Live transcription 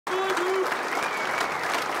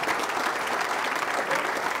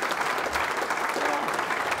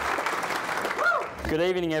Good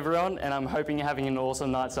evening, everyone, and I'm hoping you're having an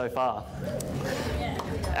awesome night so far.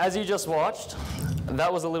 As you just watched,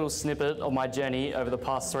 that was a little snippet of my journey over the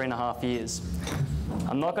past 3.5 years.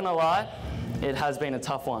 I'm not going to lie, it has been a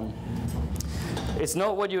tough one. It's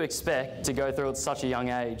not what you expect to go through at such a young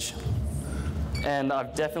age, and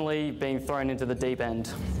I've definitely been thrown into the deep end.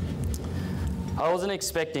 I wasn't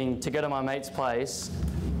expecting to go to my mate's place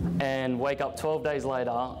and wake up 12 days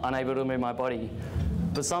later unable to move my body.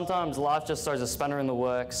 But sometimes life just throws a spanner in the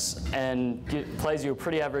works and plays you a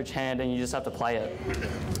pretty average hand and you just have to play it.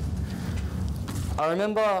 I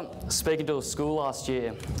remember speaking to a school last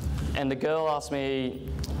year and the girl asked me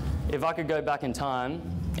if I could go back in time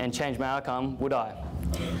and change my outcome, would I?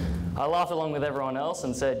 I laughed along with everyone else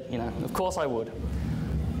and said, of course I would.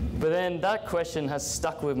 But then that question has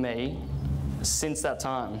stuck with me since that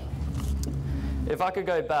time. If I could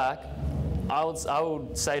go back, I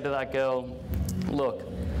would say to that girl, look,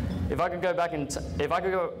 if I could go back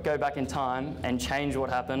in time and change what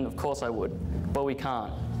happened, of course I would, but we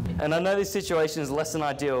can't. And I know this situation is less than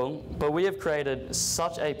ideal, but we have created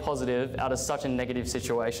such a positive out of such a negative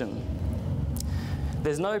situation.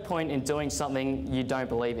 There's no point in doing something you don't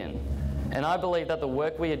believe in. And I believe that the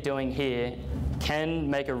work we are doing here can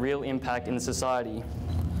make a real impact in society.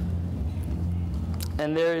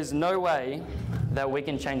 And there is no way that we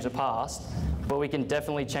can change the past, but we can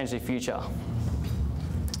definitely change the future.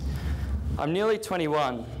 I'm nearly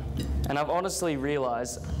 21, and I've honestly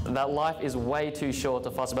realized that life is way too short to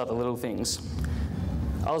fuss about the little things.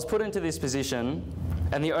 I was put into this position,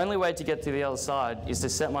 and the only way to get to the other side is to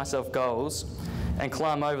set myself goals and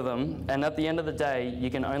climb over them, and at the end of the day, you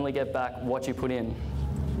can only get back what you put in.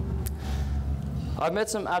 I've met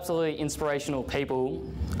some absolutely inspirational people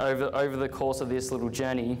over the course of this little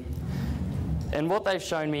journey, and what they've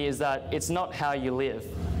shown me is that it's not how you live.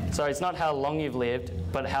 So it's not how long you've lived,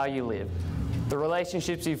 but how you live. The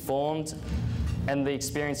relationships you've formed and the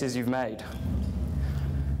experiences you've made.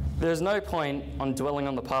 There's no point on dwelling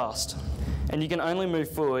on the past, and you can only move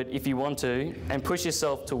forward if you want to and push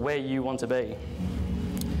yourself to where you want to be.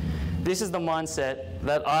 This is the mindset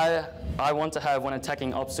that I want to have when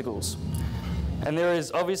attacking obstacles. And there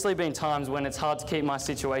has obviously been times when it's hard to keep my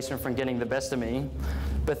situation from getting the best of me,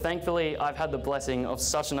 but thankfully I've had the blessing of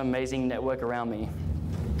such an amazing network around me.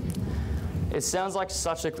 It sounds like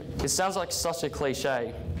such a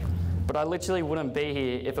cliche, but I literally wouldn't be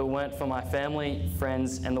here if it weren't for my family,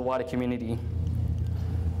 friends, and the wider community.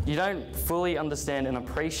 You don't fully understand and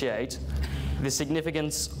appreciate the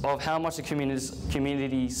significance of how much the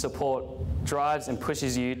community support drives and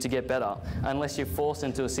pushes you to get better, unless you're forced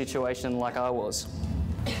into a situation like I was.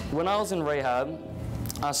 When I was in rehab,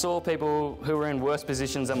 I saw people who were in worse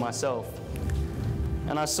positions than myself,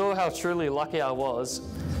 and I saw how truly lucky I was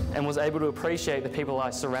and was able to appreciate the people I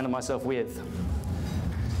surrounded myself with.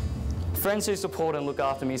 Friends who support and look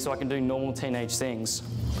after me so I can do normal teenage things.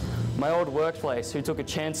 My old workplace who took a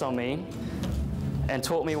chance on me and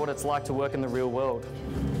taught me what it's like to work in the real world.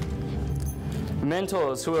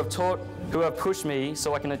 Mentors who have pushed me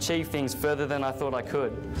so I can achieve things further than I thought I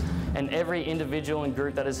could. And every individual and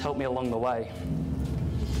group that has helped me along the way.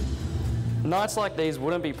 Nights like these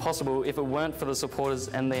wouldn't be possible if it weren't for the supporters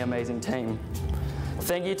and the amazing team.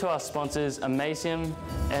 Thank you to our sponsors, Amacium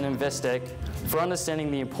and Investec, for understanding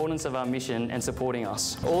the importance of our mission and supporting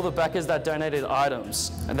us. All the backers that donated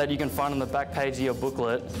items that you can find on the back page of your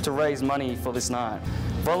booklet to raise money for this night.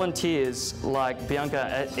 Volunteers like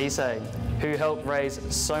Bianca Issei, who helped raise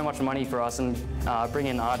so much money for us and bring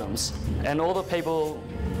in items. And all the people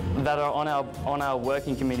that are on our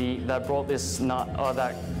working committee that brought this night, or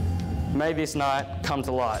that made this night come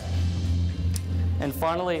to light. And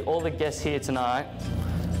finally, all the guests here tonight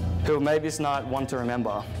who have made this night one to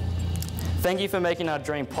remember. Thank you for making our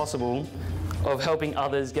dream possible of helping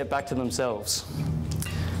others get back to themselves.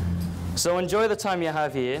 So enjoy the time you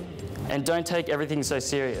have here and don't take everything so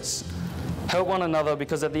serious. Help one another,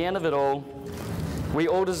 because at the end of it all, we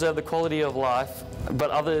all deserve the quality of life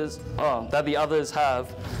that the others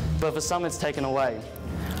have, but for some it's taken away.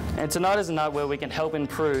 And tonight is a night where we can help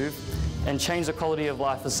improve and change the quality of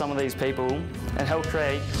life for some of these people and help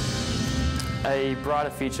create a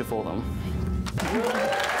brighter future for them.